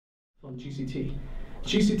on GCT.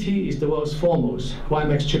 GCT is the world's foremost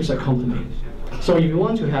WiMAX chipset company. So if you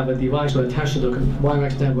want to have a device to attach to the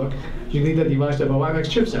WiMAX network, you need a device to have a WiMAX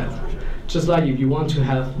chipset. Just like if you want to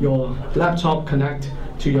have your laptop connect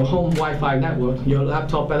to your home Wi-Fi network, your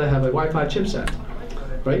laptop better have a Wi-Fi chipset,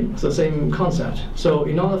 right? It's the same concept. So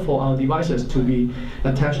in order for our devices to be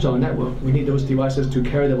attached to our network, we need those devices to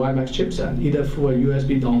carry the WiMAX chipset, either through a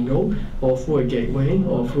USB dongle or through a gateway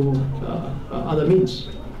or through other means.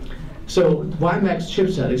 So WiMAX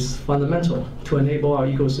chipset is fundamental to enable our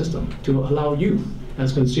ecosystem, to allow you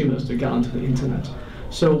as consumers to get onto the internet.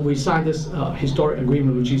 So we signed this historic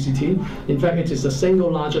agreement with GCT. In fact, it is the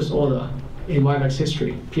single largest order in WiMAX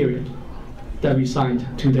history, period, that we signed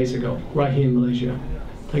 2 days ago, right here in Malaysia.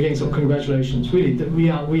 Again, so congratulations. Really, we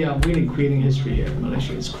are really creating history here in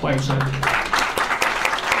Malaysia. It's quite exciting.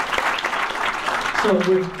 So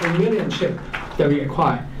with 1 million chip that we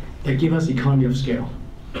acquire, they give us economy of scale.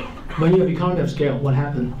 When you have economy of scale, what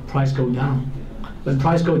happened? Price go down. When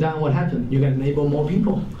price go down, what happened? You can enable more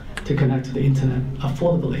people to connect to the internet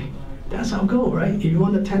affordably. That's our goal, right? If you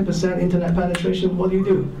want a 10% internet penetration, what do?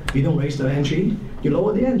 You don't raise the entry, you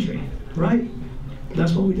lower the entry, right?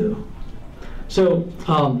 That's what we do. So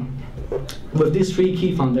with these 3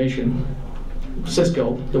 key foundations,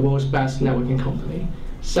 Cisco, the world's best networking company,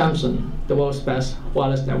 Samsung, the world's best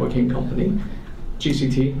wireless networking company,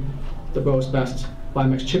 GCT, the world's best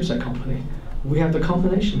WiMAX chipset company, we have the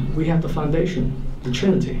combination, we have the foundation, the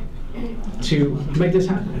trinity, to make this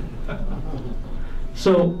happen.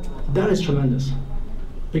 So that is tremendous,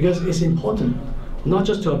 because it's important not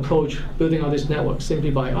just to approach building out this network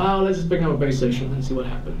simply by, oh, let's just bring up a base station and see what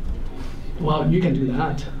happens. Well, you can do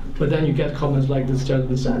that, but then you get comments like this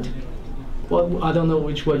gentleman said. Well, I don't know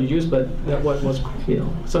which word you use, but that word was,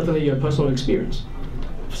 certainly your personal experience.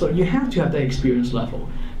 So you have to have that experience level.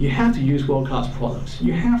 You have to use world-class products.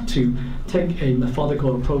 You have to take a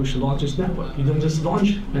methodical approach to launch this network. You don't just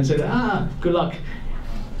launch and say, good luck.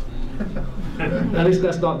 At least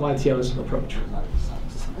that's not YTL's approach.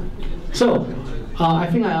 So I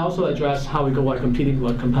think I also addressed how we go about competing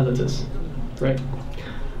with competitors, right?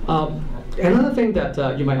 Another thing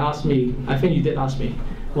that you might ask me, I think you did ask me,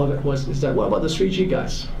 what about the 3G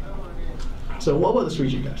guys? So what about the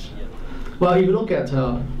 3G guys? Well, if you look at,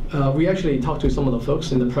 we actually talked to some of the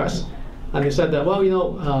folks in the press, and they said that, well,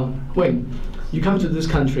 Wayne, you come to this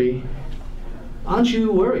country, aren't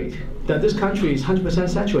you worried that this country is 100%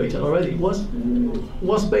 saturated already?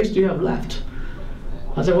 What space do you have left?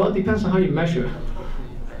 I said, well, it depends on how you measure.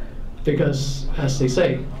 Because, as they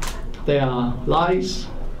say, there are lies,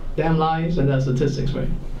 damn lies, and there are statistics, right?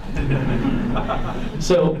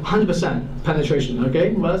 So 100% penetration, okay?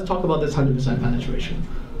 Well, let's talk about this 100% penetration.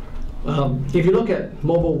 If you look at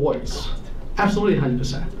mobile voice, absolutely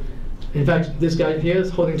 100%. In fact, this guy here is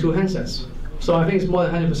holding 2 handsets. So I think it's more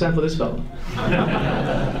than 100% for this fellow.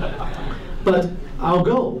 But our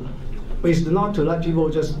goal is not to let people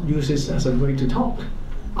just use this as a way to talk.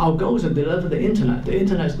 Our goal is to deliver the internet. The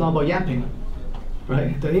internet is not about yapping,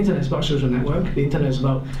 right? The internet is about social network. The internet is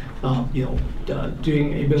about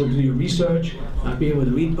being able to do your research, being able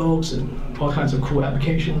to read books and all kinds of cool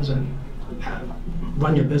applications and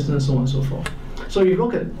run your business, so on and so forth. So if you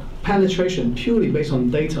look at penetration purely based on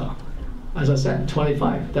data, as I said,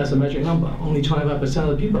 25, that's a magic number. Only 25% of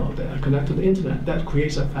the people out there are connected to the internet. That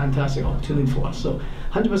creates a fantastic opportunity for us. So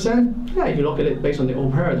 100%, yeah, if you look at it based on the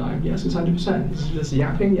old paradigm, yes, it's 100%. It's just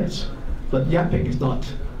yapping, yes. But yapping is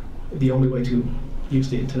not the only way to use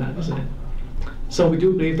the internet, is it? So we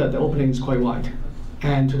do believe that the opening is quite wide.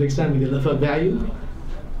 And to the extent we deliver value,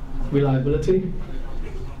 reliability,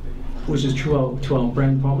 which is true to our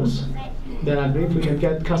brand promise, then I believe we can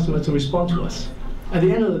get customers to respond to us. At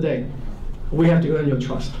the end of the day, we have to earn your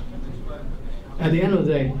trust. At the end of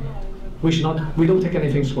the day, we don't take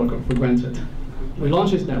anything for granted. We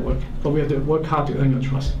launch this network, but we have to work hard to earn your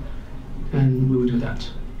trust. And we will do that.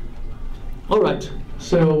 All right,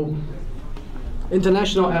 so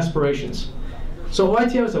international aspirations. So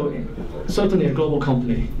YTL is certainly a global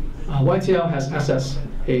company. YTL has assets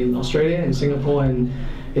in Australia, in Singapore, in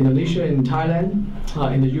Indonesia, in Thailand,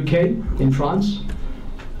 in the UK, in France.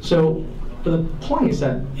 So the point is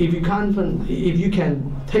that if you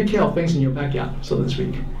can take care of things in your backyard, so to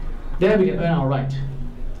speak, then we can earn our right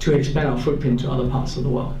to expand our footprint to other parts of the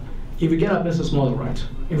world. If we get our business model right,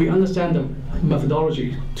 if we understand the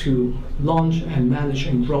methodology to launch and manage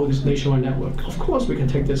and grow this nationwide network, of course we can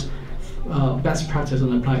take this best practice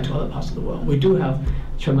and apply it to other parts of the world. We do have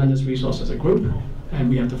tremendous resources as a group, and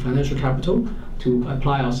we have the financial capital to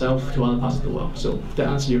apply ourselves to other parts of the world. So that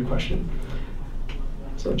answers your question.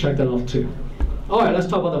 So check that off too. All right, let's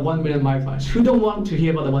talk about the 1 million mYprize. Who don't want to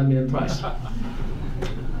hear about the 1 million prize?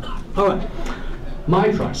 All right,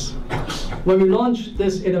 mYprize. When we launched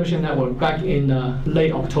this innovation network back in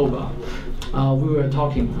late October, we were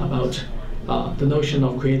talking about the notion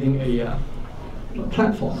of creating a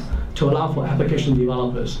platform to allow for application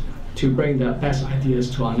developers to bring their best ideas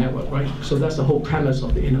to our network, right? So that's the whole premise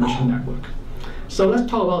of the innovation network. So let's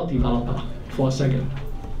talk about developer for a second.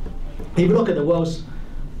 If you look at the world's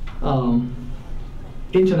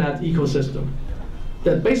internet ecosystem,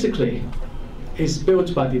 that basically is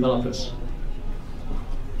built by developers.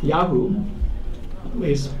 Yahoo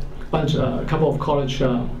is a couple of college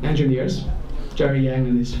engineers, Jerry Yang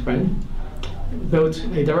and his friend, built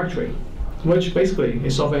a directory, which basically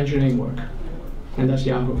is software engineering work, and that's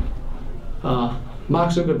Yahoo.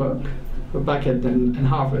 Mark Zuckerberg, back in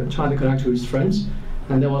Harvard, trying to connect to his friends,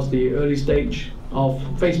 and that was the early stage of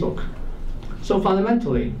Facebook. So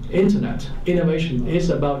fundamentally, internet innovation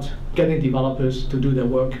is about getting developers to do their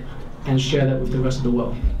work and share that with the rest of the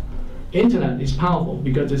world. Internet is powerful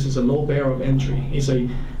because this is a low barrier of entry. It's a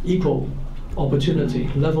equal opportunity,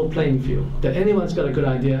 level playing field, that anyone's got a good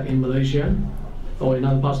idea in Malaysia or in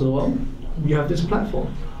other parts of the world, you have this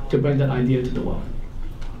platform to bring that idea to the world.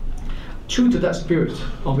 True to that spirit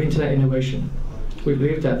of internet innovation, we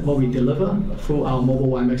believe that what we deliver through our mobile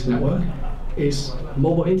WiMAX network is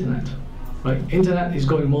mobile internet. Right? Internet is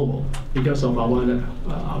going mobile because of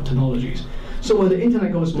our technologies. So when the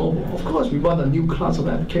internet goes mobile, of course we want a new class of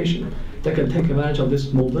application that can take advantage of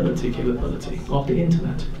this mobility capability of the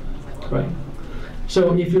internet. Right?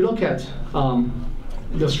 So if you look at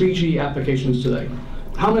the 3G applications today,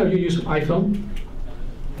 how many of you use iPhone?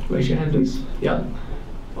 Raise your hand, please. Yeah.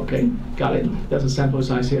 Okay, got it. That's a sample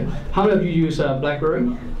size here. How many of you use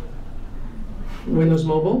BlackBerry? Windows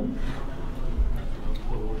Mobile?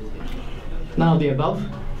 None of the above?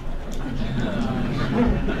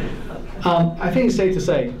 I think it's safe to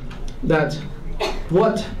say that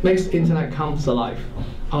what makes the internet comes alive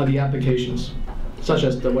are the applications, such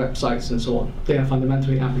as the websites and so on. They are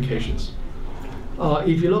fundamentally applications.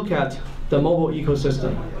 If you look at the mobile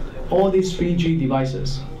ecosystem, all these 3G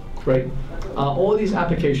devices, right? All these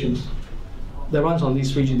applications that runs on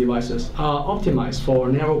these 3G devices are optimized for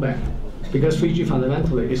narrowband, because 3G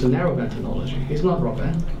fundamentally is a narrowband technology. It's not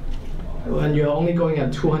broadband. When you're only going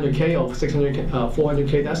at 200K or 600K,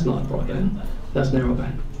 400K, that's not broadband. That's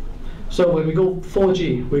narrowband. So when we go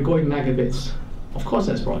 4G, we're going megabits. Of course,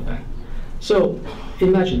 that's broadband. So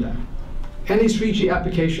imagine that. Any 3G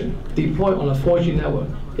application deployed on a 4G network,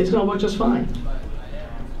 it's going to work just fine.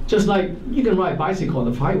 Just like you can ride a bicycle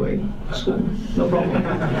on the highway, it's cool, no problem.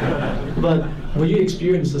 But will you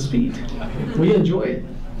experience the speed? Will you enjoy it?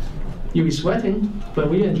 You'll be sweating, but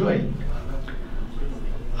will you enjoy it?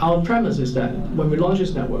 Our premise is that when we launch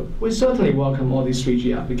this network, we certainly welcome all these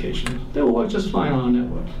 3G applications. They will work just fine on our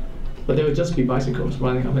network, but they will just be bicycles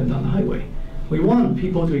running up and down the highway. We want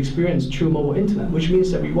people to experience true mobile internet, which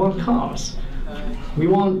means that we want cars. We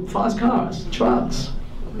want fast cars, trucks,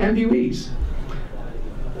 MPVs.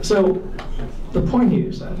 So the point here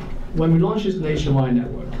is that when we launch this nationwide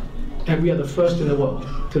network, and we are the first in the world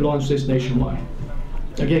to launch this nationwide,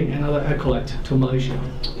 again, another accolade to Malaysia,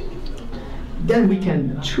 then we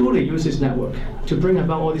can truly use this network to bring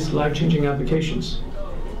about all these life-changing applications.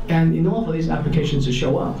 And in order for these applications to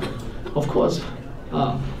show up, of course,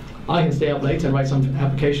 I can stay up late and write some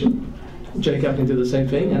application. Jacob can do the same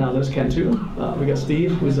thing, and others can too. We got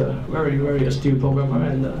Steve, who's a very, very astute programmer,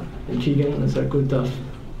 and Keegan is a good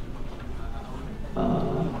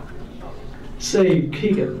say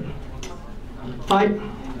Keegan.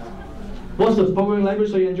 What's the programming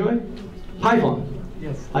language that you enjoy? Python.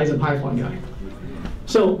 Yes. He's a Python guy.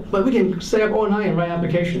 So, but we can stay up all night and write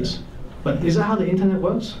applications. But is that how the internet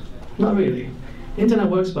works? Not really. Internet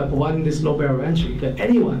works by providing this low barrier of entry, that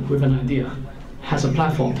anyone with an idea has a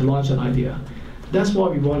platform to launch an idea. That's why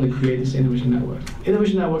we want to create this innovation network.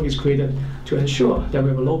 Innovation network is created to ensure that we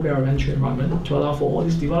have a low barrier of entry environment to allow for all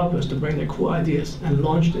these developers to bring their cool ideas and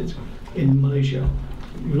launch it in Malaysia.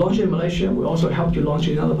 We launch it in Malaysia, we also help you launch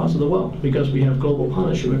it in other parts of the world because we have global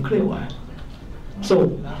partnership with Clearwire. So,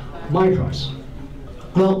 mYprize.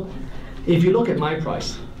 Well, if you look at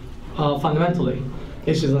mYprize, fundamentally,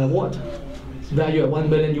 this is an award. It's valued at $1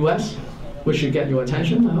 billion US, which should get your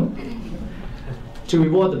attention, I hope, to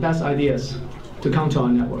reward the best ideas to come to our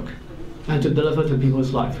network and to deliver to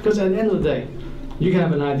people's life. Because at the end of the day, you can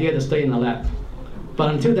have an idea to stay in the lab,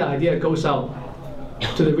 but until that idea goes out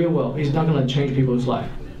to the real world, it's not going to change people's life.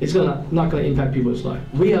 It's not going to impact people's life.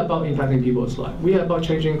 We are about impacting people's life. We are about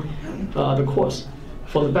changing the course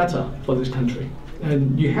for the better for this country.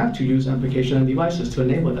 And you have to use application and devices to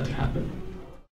enable that to happen.